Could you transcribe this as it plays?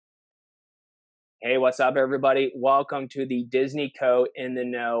Hey, what's up, everybody? Welcome to the Disney Co. in the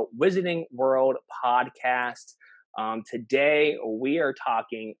Know Wizarding World podcast. Today, we are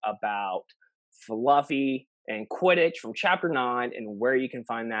talking about Fluffy and Quidditch from Chapter 9 and where you can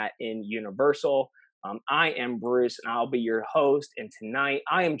find that in Universal. I am Bruce, and I'll be your host. And tonight,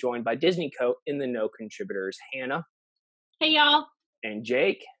 I am joined by Disney Co. in the Know contributors Hannah. Hey, y'all. And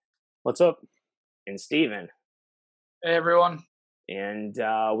Jake. What's up? And Steven. Hey, everyone. And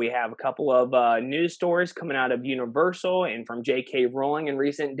we have a couple of news stories coming out of Universal and from J.K. Rowling in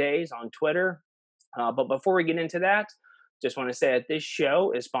recent days on Twitter. But before we get into that, just want to say that this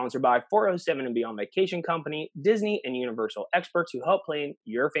show is sponsored by 407 and Beyond Vacation Company, Disney and Universal experts who help plan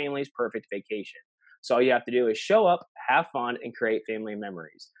your family's perfect vacation. So all you have to do is show up, have fun, and create family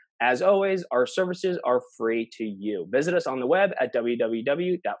memories. As always, our services are free to you. Visit us on the web at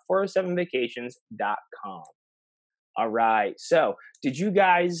www.407vacations.com. All right. So did you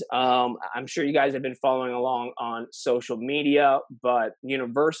guys, I'm sure you guys have been following along on social media, but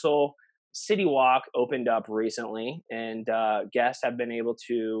Universal City Walk opened up recently, and guests have been able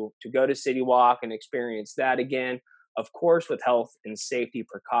to go to City Walk and experience that again, of course, with health and safety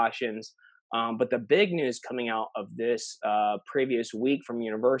precautions. But the big news coming out of this previous week from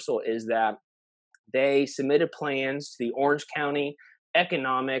Universal is that they submitted plans to the Orange County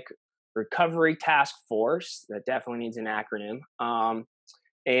Economic Recovery Task Force, that definitely needs an acronym,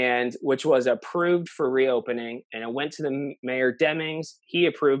 and which was approved for reopening, and it went to the Mayor Demings. He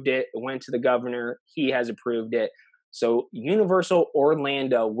approved it. It went to the governor. He has approved it. So Universal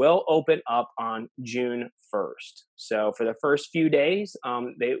Orlando will open up on June 1st. So for the first few days,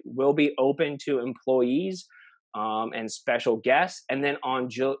 they will be open to employees and special guests. And then on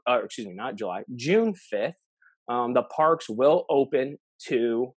June 5th, the parks will open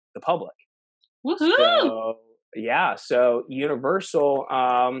to the public. Woohoo! So, yeah, so Universal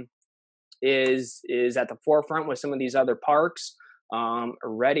is at the forefront with some of these other parks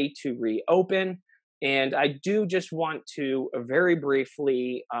ready to reopen. And I do just want to very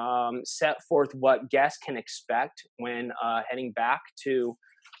briefly set forth what guests can expect when heading back to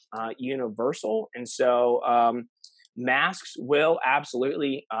Universal. And so masks will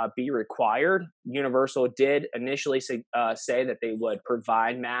absolutely be required. Universal did initially say that they would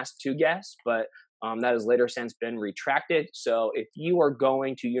provide masks to guests, but that has later since been retracted. So if you are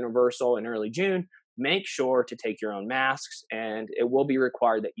going to Universal in early June, make sure to take your own masks, and it will be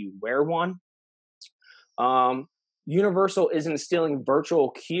required that you wear one. Universal is instilling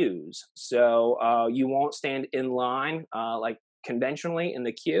virtual queues, so you won't stand in line like conventionally in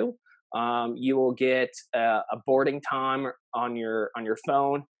the queue. You will get a boarding time on your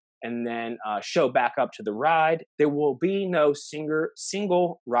phone, and then show back up to the ride. There will be no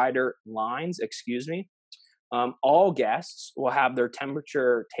single rider lines. All guests will have their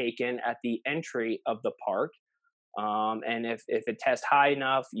temperature taken at the entry of the park, and if it tests high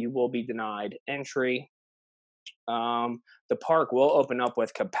enough, you will be denied entry. The park will open up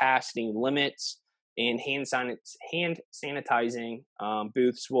with capacity limits, and hand sanitizing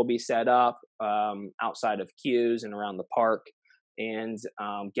booths will be set up outside of queues and around the park. And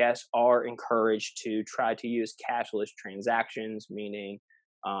guests are encouraged to try to use cashless transactions, meaning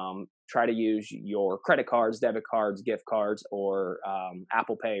try to use your credit cards, debit cards, gift cards, or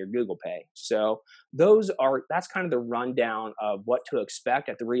Apple Pay or Google Pay. So that's kind of the rundown of what to expect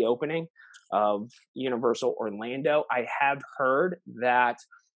at the reopening of Universal Orlando. I have heard that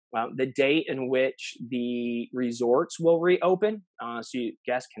the date in which the resorts will reopen, so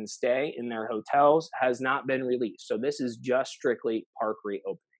guests can stay in their hotels, has not been released. So this is just strictly park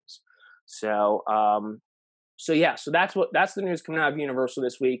reopenings. So that's the news coming out of Universal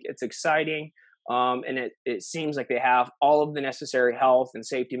this week. It's exciting, and it seems like they have all of the necessary health and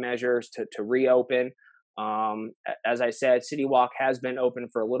safety measures to reopen. As I said, City Walk has been open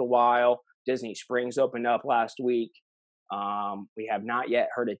for a little while. Disney Springs opened up last week. We have not yet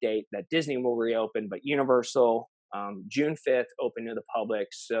heard a date that Disney will reopen, but Universal, June 5th, open to the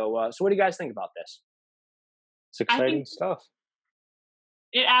public. So what do you guys think about this? It's exciting stuff.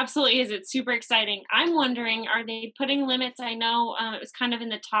 It absolutely is. It's super exciting. I'm wondering, are they putting limits? I know it was kind of in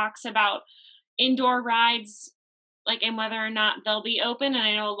the talks about indoor rides, like, and whether or not they'll be open. And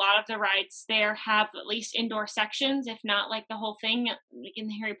I know a lot of the rides there have at least indoor sections, if not like the whole thing, like in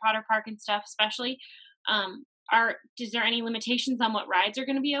the Harry Potter park and stuff, especially. Is there any limitations on what rides are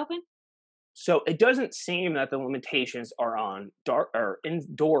going to be open? So it doesn't seem that the limitations are on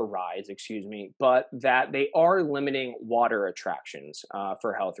indoor rides, but that they are limiting water attractions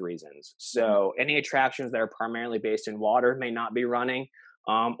for health reasons. So any attractions that are primarily based in water may not be running,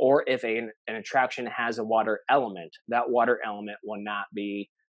 or if an attraction has a water element, that water element will not be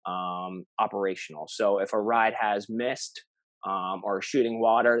operational. So if a ride has mist or shooting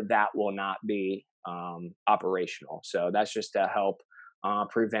water, that will not be operational. So that's just to help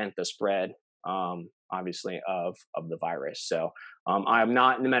prevent the spread, obviously, of the virus. So I'm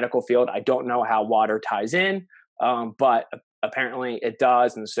not in the medical field. I don't know how water ties in, but apparently it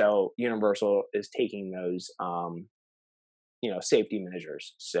does, and so Universal is taking those safety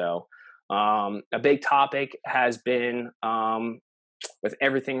measures. So a big topic has been with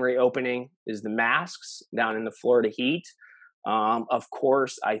everything reopening is the masks down in the Florida heat. Of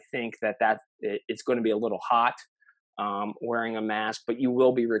course, I think it's going to be a little hot wearing a mask, but you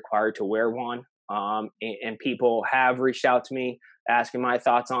will be required to wear one. And people have reached out to me asking my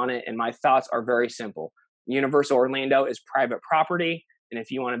thoughts on it, and my thoughts are very simple. Universal Orlando is private property, and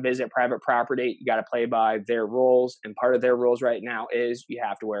if you want to visit private property, you got to play by their rules. And part of their rules right now is you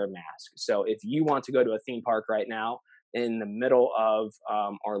have to wear a mask. So if you want to go to a theme park right now in the middle of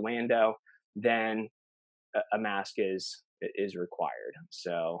Orlando, then a mask is required.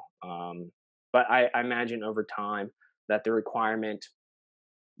 So, but I imagine over time that the requirements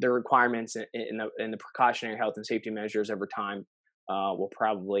in the precautionary health and safety measures over time will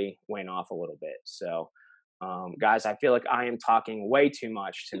probably wane off a little bit. So, guys, I feel like I am talking way too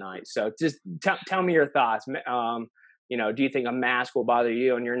much tonight. So just tell me your thoughts. Do you think a mask will bother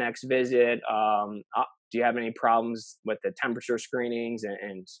you on your next visit? Do you have any problems with the temperature screenings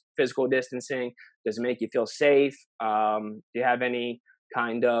and physical distancing? Does it make you feel safe? Do you have any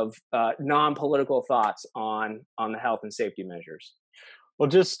kind of non-political thoughts on the health and safety measures? Well,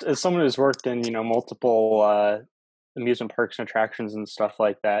 just as someone who's worked in, multiple amusement parks and attractions and stuff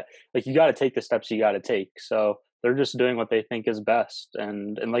like that, like you got to take the steps you got to take. So they're just doing what they think is best.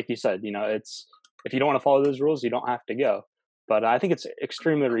 And like you said, it's, if you don't want to follow those rules, you don't have to go. But I think it's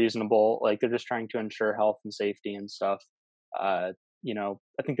extremely reasonable. Like they're just trying to ensure health and safety and stuff. I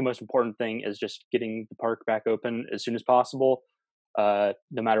think the most important thing is just getting the park back open as soon as possible. No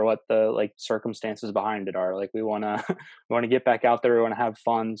matter what the circumstances behind it are. Like we want to we want to get back out there, we want to have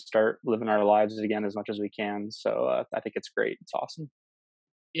fun, start living our lives again as much as we can. So I think it's great. It's awesome.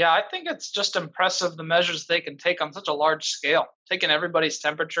 Yeah, I think it's just impressive the measures they can take on such a large scale, taking everybody's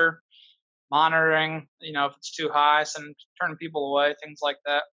temperature, monitoring, if it's too high, turning people away, things like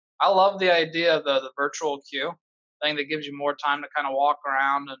that. I love the idea of the virtual queue. I think that gives you more time to kind of walk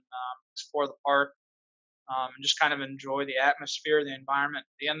around and explore the park, and just kind of enjoy the atmosphere, the environment,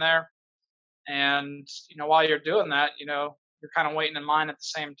 being there. And while you're doing that, you're kind of waiting in line at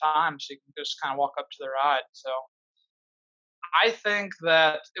the same time, so you can just kind of walk up to the ride. So I think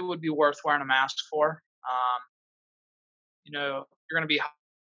that it would be worth wearing a mask for. You're going to be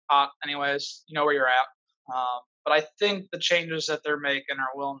hot anyways. You know where you're at. But I think the changes that they're making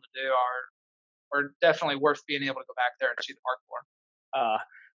are willing to do are definitely worth being able to go back there and see the park for.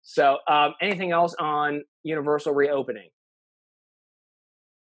 So anything else on Universal reopening?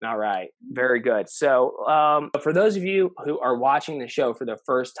 All right, very good. So for those of you who are watching the show for the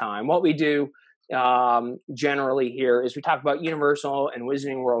first time, what we do generally here is we talk about Universal and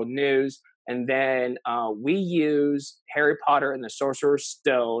Wizarding World news, and then we use Harry Potter and the Sorcerer's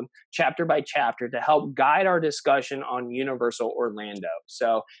Stone chapter by chapter to help guide our discussion on Universal Orlando.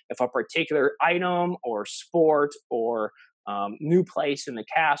 So if a particular item or sport or new place in the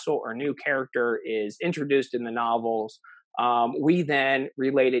castle or new character is introduced in the novels, we then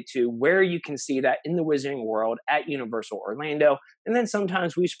relate it to where you can see that in the Wizarding World at Universal Orlando. And then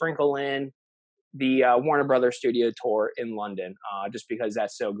sometimes we sprinkle in the Warner Brothers studio tour in London, just because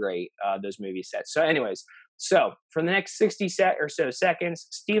that's so great, those movie sets. So anyways, so for the next 60 or so seconds,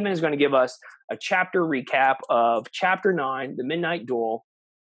 Stephen is going to give us a chapter recap of Chapter 9, The Midnight Duel,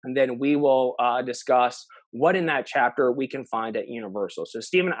 and then we will discuss what in that chapter we can find at Universal. So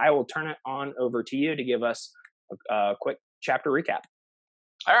Stephen, I will turn it on over to you to give us a quick chapter recap.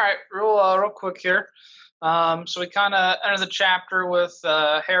 All right, real quick here. So we kind of enter the chapter with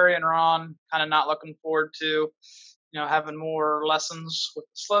Harry and Ron kind of not looking forward to, having more lessons with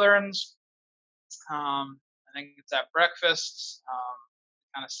the Slytherins. I think it's at breakfast.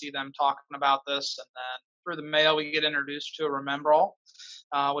 Kind of see them talking about this, and then through the mail we get introduced to a Remembrall,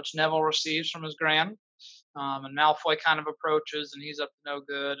 which Neville receives from his gran. And Malfoy kind of approaches, and he's up to no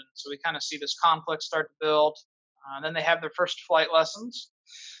good, and so we kind of see this conflict start to build. Then they have their first flight lessons.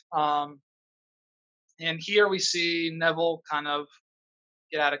 And here we see Neville kind of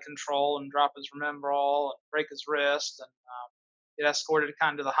get out of control and drop his Remembrall and break his wrist and get escorted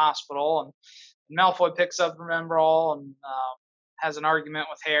kind of to the hospital. And Malfoy picks up Remembrall and has an argument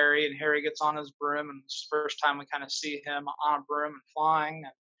with Harry, and Harry gets on his broom, and it's the first time we kind of see him on a broom and flying.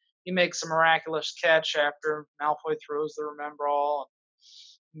 And he makes a miraculous catch after Malfoy throws the Remembrall.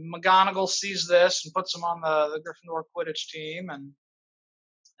 McGonagall sees this and puts him on the Gryffindor Quidditch team, and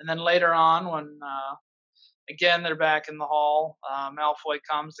then later on, when again they're back in the hall, Malfoy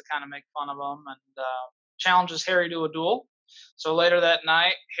comes to kind of make fun of him and challenges Harry to a duel. So later that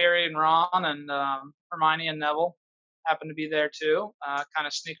night, Harry and Ron and Hermione and Neville happen to be there too, kind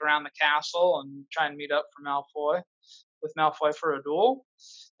of sneak around the castle and try and meet up with Malfoy for a duel.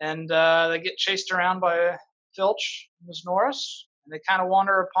 And they get chased around by Filch and Miss Norris, and they kind of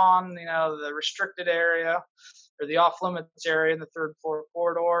wander upon, the restricted area or the off-limits area in the third floor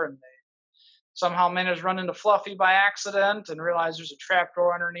corridor, and they somehow manage to run into Fluffy by accident and realize there's a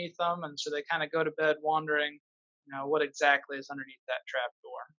trapdoor underneath them, and so they kind of go to bed wondering, what exactly is underneath that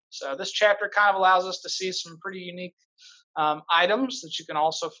trapdoor. So this chapter kind of allows us to see some pretty unique items that you can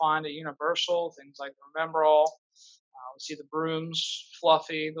also find at Universal, things like the Remember All. We see the brooms,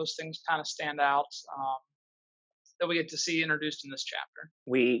 Fluffy, those things kind of stand out that we get to see introduced in this chapter.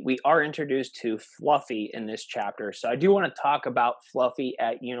 We are introduced to Fluffy in this chapter, so I do want to talk about Fluffy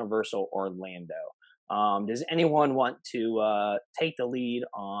at Universal Orlando. Does anyone want to take the lead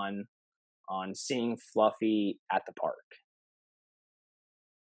on seeing Fluffy at the park?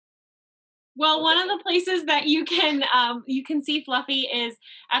 Well, one of the places that you can see Fluffy is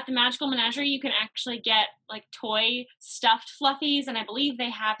at the Magical Menagerie. You can actually get like toy stuffed Fluffies, and I believe they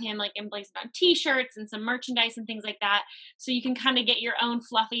have him like emblazoned on T-shirts and some merchandise and things like that. So you can kind of get your own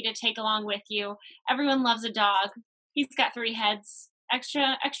Fluffy to take along with you. Everyone loves a dog. He's got 3 heads.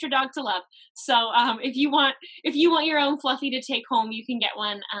 Extra dog to love. So if you want your own Fluffy to take home, you can get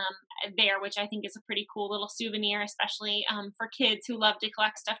one there, which I think is a pretty cool little souvenir, especially for kids who love to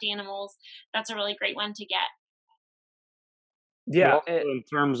collect stuffed animals. That's a really great one to get. Yeah. In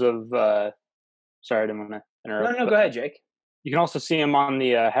terms of, sorry, I didn't want to interrupt. No, go ahead, Jake. You can also see him on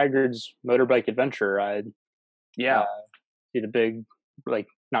the Hagrid's motorbike adventure ride. Yeah. See the big, like,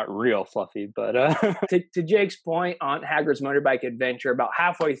 not real Fluffy, but to Jake's point on Hagrid's motorbike adventure, about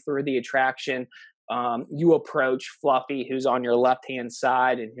halfway through the attraction, you approach Fluffy, who's on your left-hand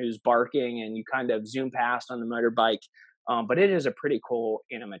side and who's barking, and you kind of zoom past on the motorbike. But it is a pretty cool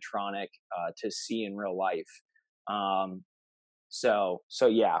animatronic to see in real life. So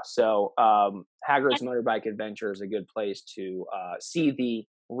Hagrid's motorbike adventure is a good place to see the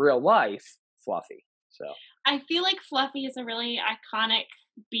real life Fluffy. So I feel like Fluffy is a really iconic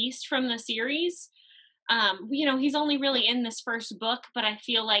beast from the series. He's only really in this first book, but I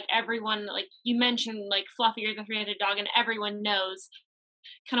feel like everyone, like you mentioned, like Fluffy or the 3-headed dog, and everyone knows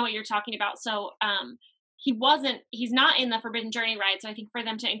kind of what you're talking about. So he's not in the Forbidden Journey ride, so I think for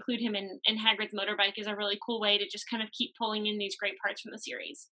them to include him in Hagrid's motorbike is a really cool way to just kind of keep pulling in these great parts from the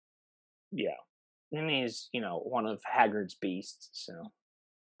series. Yeah, and he's one of Hagrid's beasts. So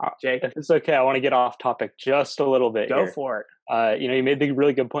Jake, if it's okay, I want to get off topic just a little bit. Go for it. You made the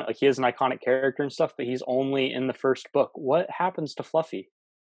really good point. Like, he is an iconic character and stuff, but he's only in the first book. What happens to Fluffy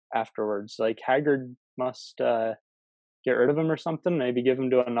afterwards? Like, Hagrid must get rid of him or something. Maybe give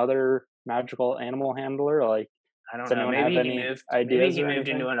him to another magical animal handler. Like, I don't know. Maybe he moved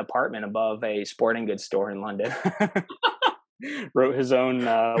into an apartment above a sporting goods store in London. Wrote his own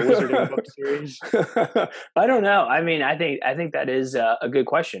Wizarding book series. I don't know. I mean, I think that is a good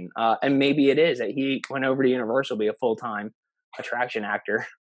question, and maybe it is that he went over to Universal to be a full-time attraction actor.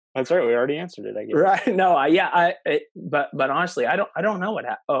 That's right. We already answered it, I guess. Right? No. But honestly, I don't know what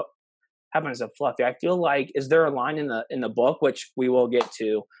happens to Fluffy. I feel like, is there a line in the book, which we will get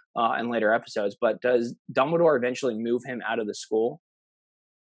to in later episodes, but does Dumbledore eventually move him out of the school?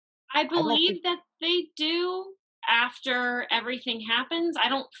 I believe that they do. After everything happens, I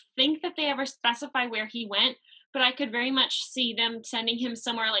don't think that they ever specify where he went, but I could very much see them sending him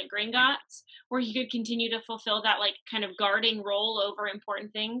somewhere like Gringotts, where he could continue to fulfill that like kind of guarding role over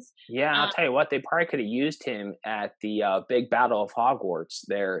important things. Yeah, I'll tell you what, they probably could have used him at the big battle of Hogwarts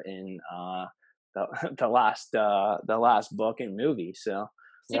there in the last book and movie. So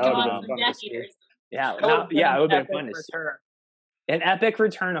it would have been fun to see. An epic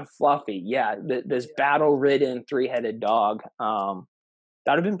return of Fluffy. Yeah, this battle-ridden 3-headed dog. That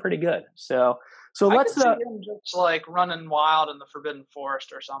would have been pretty good. So let's see him just like running wild in the Forbidden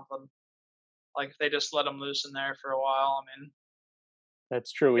Forest or something. Like if they just let him loose in there for a while. I mean,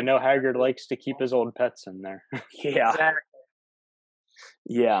 that's true. We know Hagrid likes to keep his old pets in there. Yeah, exactly.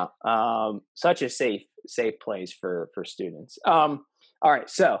 Yeah, such a safe place for students. All right,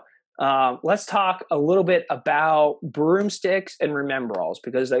 so. Let's talk a little bit about broomsticks and Remember-Alls,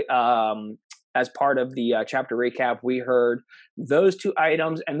 because as part of the chapter recap, we heard those 2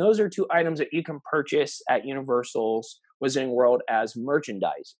 items, and those are 2 items that you can purchase at Universal's Wizarding World as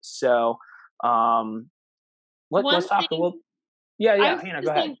merchandise. So let's talk a little. Yeah, I yeah, was Hannah, go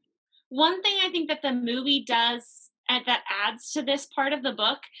gonna ahead. say, one thing I think that the movie does and that adds to this part of the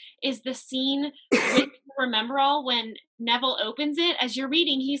book is the scene with Remember All when Neville opens it. As you're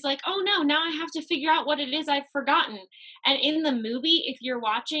reading, he's like, "Oh no, now I have to figure out what it is I've forgotten." And in the movie, if you're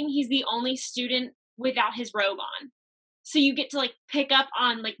watching, he's the only student without his robe on. So you get to like pick up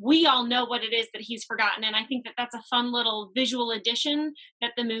on like we all know what it is that he's forgotten, and I think that that's a fun little visual addition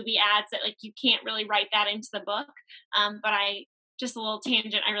that the movie adds that like you can't really write that into the book. But I just a little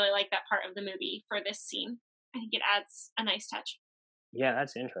tangent. I really like that part of the movie for this scene. I think it adds a nice touch. Yeah,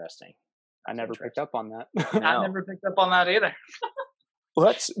 that's interesting. I That's never picked interesting. up on that. I No. never picked up on that either.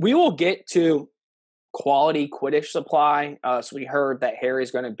 We will get to quality Quidditch supply. So we heard that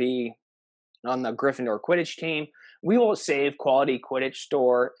Harry's going to be on the Gryffindor Quidditch team. We will save quality Quidditch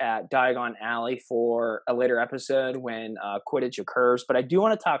store at Diagon Alley for a later episode when Quidditch occurs. But I do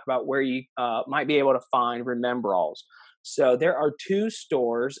want to talk about where you might be able to find Remember-Alls. So there are two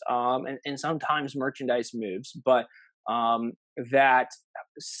stores, and sometimes merchandise moves, but that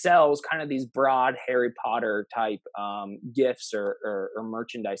sells kind of these broad Harry Potter type gifts or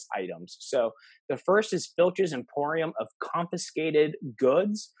merchandise items. So the first is Filch's Emporium of Confiscated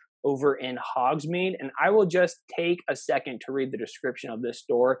Goods over in Hogsmeade. And I will just take a second to read the description of this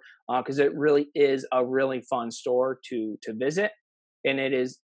store because it really is a really fun store to visit. And it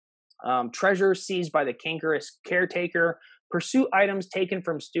is treasures seized by the cankerous caretaker, pursue items taken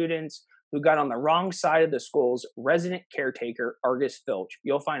from students who got on the wrong side of the school's resident caretaker, Argus Filch.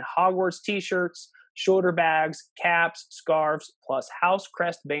 You'll find Hogwarts t-shirts, shoulder bags, caps, scarves, plus house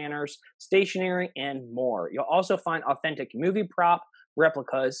crest banners, stationery, and more. You'll also find authentic movie prop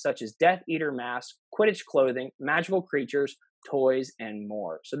replicas such as Death Eater masks, Quidditch clothing, magical creatures, toys, and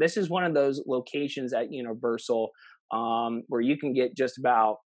more. So this is one of those locations at Universal where you can get just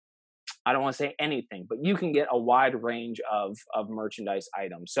about, I don't want to say anything, but you can get a wide range of merchandise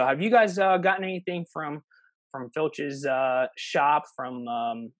items. So have you guys gotten anything from Filch's shop from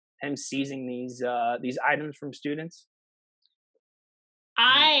him seizing these items from students?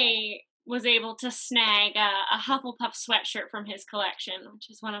 I was able to snag a Hufflepuff sweatshirt from his collection, which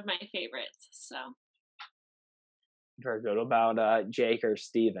is one of my favorites. So Very good. What about Jake or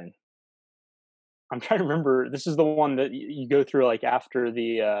Steven? I'm trying to remember. This is the one that you go through like after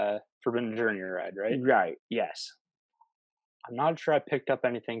the Forbidden Journey ride, right? Right. Yes. I'm not sure I picked up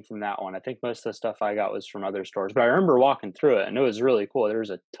anything from that one. I think most of the stuff I got was from other stores, but I remember walking through it and it was really cool. There was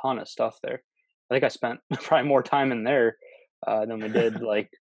a ton of stuff there. I think I spent probably more time in there than we did like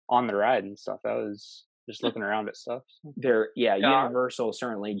on the ride and stuff. That was just looking around at stuff. Yeah, Yeah. Universal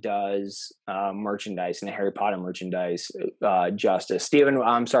certainly does merchandise and Harry Potter merchandise justice. Steven,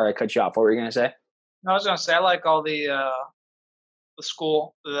 I'm sorry I cut you off. What were you going to say? I was gonna say I like all the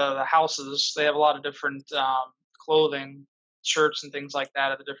school the houses. They have a lot of different clothing, shirts, and things like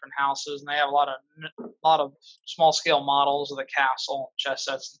that at the different houses, and they have a lot of small scale models of the castle, chess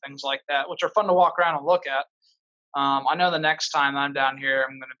sets, and things like that, which are fun to walk around and look at. I know the next time I'm down here,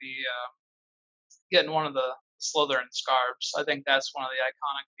 I'm going to be getting one of the Slytherin scarves. I think that's one of the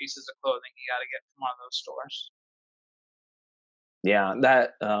iconic pieces of clothing you got to get from one of those stores.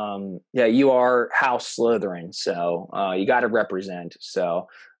 Yeah, you are House Slytherin, so you got to represent. So,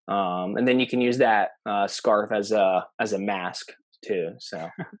 and then you can use that scarf as a mask too. So,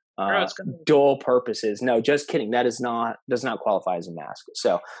 dual purposes. No, just kidding. That does not qualify as a mask.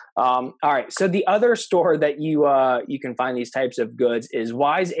 So, all right. So the other store that you can find these types of goods is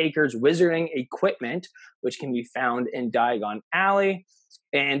Wiseacres Wizarding Equipment, which can be found in Diagon Alley,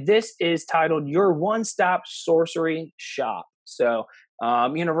 and this is titled Your One-Stop Sorcery Shop. So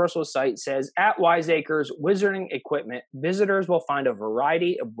Universal site says, at Wiseacres Wizarding Equipment, visitors will find a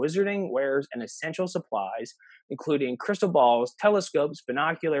variety of wizarding wares and essential supplies, including crystal balls, telescopes,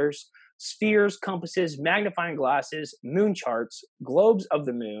 binoculars, spheres, compasses, magnifying glasses, moon charts, globes of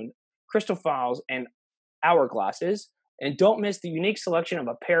the moon, crystal files, and hourglasses. And don't miss the unique selection of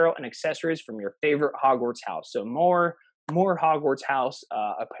apparel and accessories from your favorite Hogwarts house. So more Hogwarts house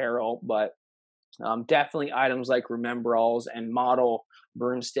apparel, but definitely items like Remember-Alls and model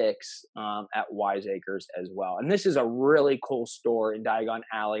broomsticks at Wiseacres as well. And this is a really cool store in Diagon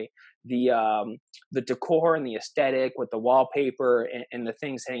Alley. The decor and the aesthetic with the wallpaper and the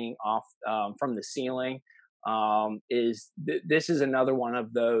things hanging off from the ceiling this is another one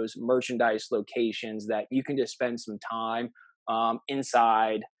of those merchandise locations that you can just spend some time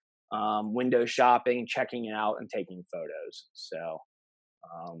inside, window shopping, checking it out, and taking photos. So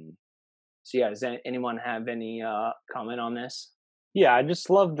yeah, does anyone have any comment on this? Yeah, I just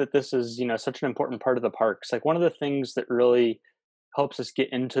love that this is, such an important part of the parks. Like one of the things that really helps us get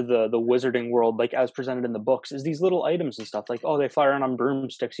into the wizarding world, like as presented in the books, is these little items and stuff. Like, oh, they fly around on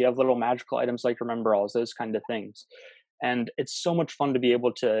broomsticks. You have little magical items like remember alls, those kind of things. And it's so much fun to be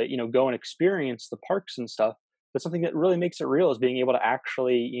able to, go and experience the parks and stuff. But something that really makes it real is being able to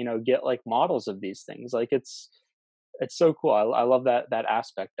actually, get like models of these things. Like it's so cool. I love that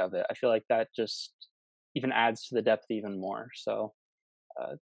aspect of it. I feel like that just even adds to the depth even more. So,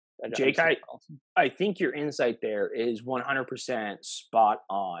 uh, Jake, just think it's awesome. I think your insight there is 100% spot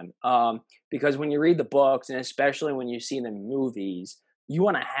on. Because when you read the books, and especially when you see the movies, you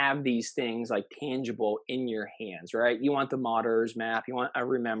want to have these things like tangible in your hands, right? You want the Motter's map, you want a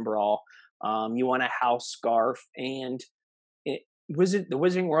Remember All, you want a house scarf, and the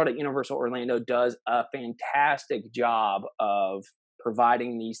Wizarding World at Universal Orlando does a fantastic job of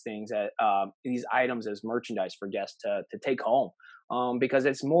providing these things these items as merchandise for guests to take home. Because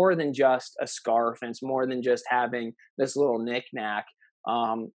it's more than just a scarf, and it's more than just having this little knickknack.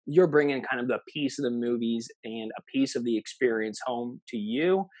 You're bringing kind of the piece of the movies and a piece of the experience home to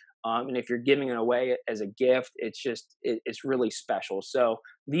you. And if you're giving it away as a gift, it's really special. So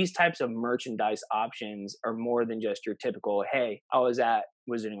these types of merchandise options are more than just your typical, hey, I was at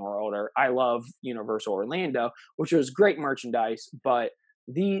Wizarding World, or I love Universal Orlando, which was great merchandise, but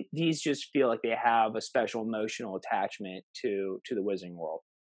these just feel like they have a special emotional attachment to the Wizarding World.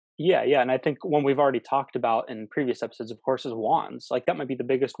 Yeah, and I think one we've already talked about in previous episodes, of course, is wands. Like that might be the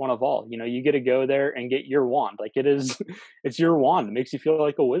biggest one of all. You get to go there and get your wand. Like it is, it's your wand. It makes you feel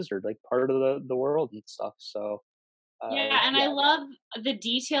like a wizard, like part of the world and stuff. So, Yeah, and I love the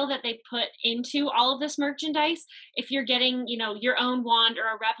detail that they put into all of this merchandise. If you're getting, your own wand or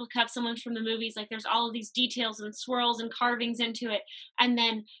a replica of someone from the movies, like there's all of these details and swirls and carvings into it. And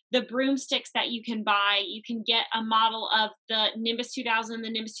then the broomsticks that you can buy, you can get a model of the Nimbus 2000,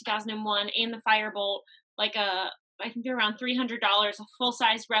 the Nimbus 2001, and the Firebolt, I think they're around $300, a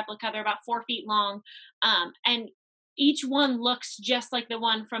full-size replica. They're about 4 feet long. And each one looks just like the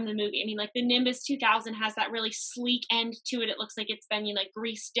one from the movie. I mean, like the Nimbus 2000 has that really sleek end to it. It looks like it's been,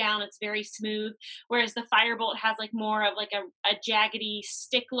 greased down. It's very smooth. Whereas the Firebolt has like more of like a jaggedy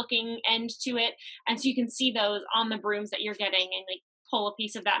stick looking end to it. And so you can see those on the brooms that you're getting and like pull a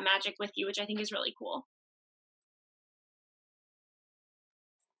piece of that magic with you, which I think is really cool.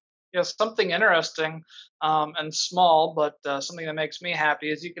 Something interesting and small, but something that makes me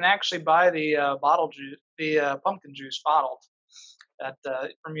happy is you can actually buy the bottle juice, the pumpkin juice bottled at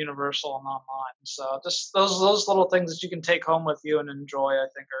from Universal and online. So just those little things that you can take home with you and enjoy, I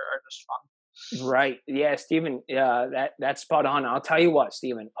think, are just fun. Right. Yeah, Stephen, that's spot on. I'll tell you what,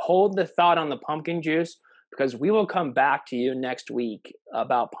 Stephen, hold the thought on the pumpkin juice, because we will come back to you next week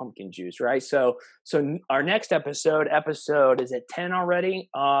about pumpkin juice, right? So our next episode is at 10 already,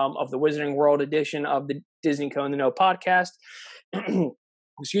 of the Wizarding World edition of the Disney Co. in the Know podcast.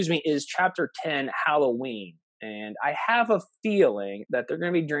 Excuse me, is chapter 10, Halloween. And I have a feeling that they're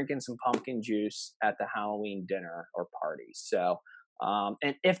going to be drinking some pumpkin juice at the Halloween dinner or party. So,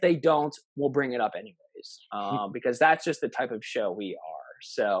 and if they don't, we'll bring it up anyways, because that's just the type of show we are.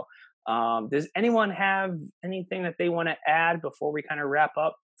 So, does anyone have anything that they want to add before we kind of wrap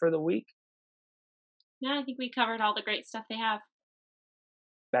up for the week? No, I think we covered all the great stuff they have.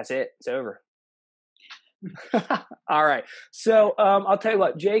 That's it. It's over. All right. So I'll tell you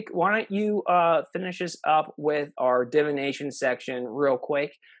what, Jake, why don't you finish us up with our divination section real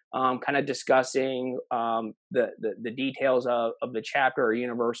quick, kind of discussing the details of the chapter or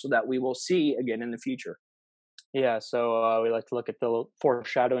universal that we will see again in the future. Yeah, so we like to look at the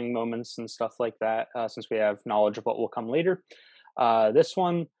foreshadowing moments and stuff like that, since we have knowledge of what will come later. This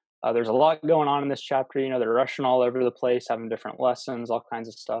one, there's a lot going on in this chapter. They're rushing all over the place, having different lessons, all kinds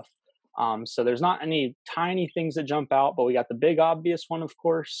of stuff. So there's not any tiny things that jump out, but we got the big obvious one, of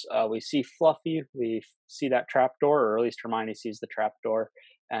course. We see Fluffy, we see that trapdoor, or at least Hermione sees the trapdoor,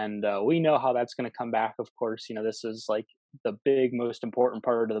 and we know how that's going to come back, of course. This is like the big, most important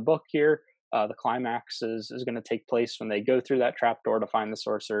part of the book here. The climax is going to take place when they go through that trapdoor to find the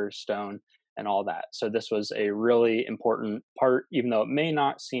Sorcerer's Stone and all that. So this was a really important part, even though it may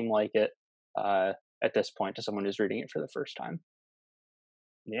not seem like it at this point to someone who's reading it for the first time.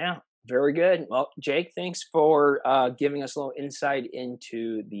 Yeah, very good. Well, Jake, thanks for giving us a little insight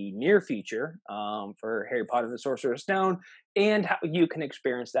into the near future for Harry Potter and the Sorcerer's Stone, and how you can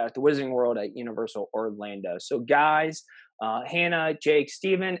experience that at the Wizarding World at Universal Orlando. So guys, Hannah, Jake,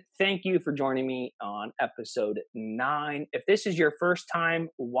 Stephen, thank you for joining me on episode 9. If this is your first time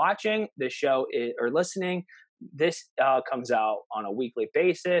watching the show or listening, this comes out on a weekly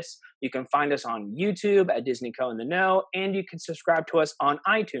basis. You can find us on YouTube at Disney Co in the Know, and you can subscribe to us on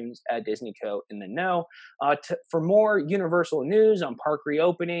iTunes at Disney Co in the Know. For more Universal news on park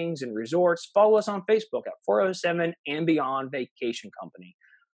reopenings and resorts, follow us on Facebook at 407 and Beyond Vacation Company.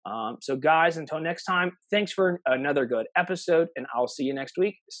 So guys, until next time, thanks for another good episode, and I'll see you next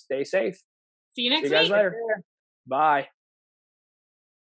week. Stay safe. See you next See you guys week. later. Bye.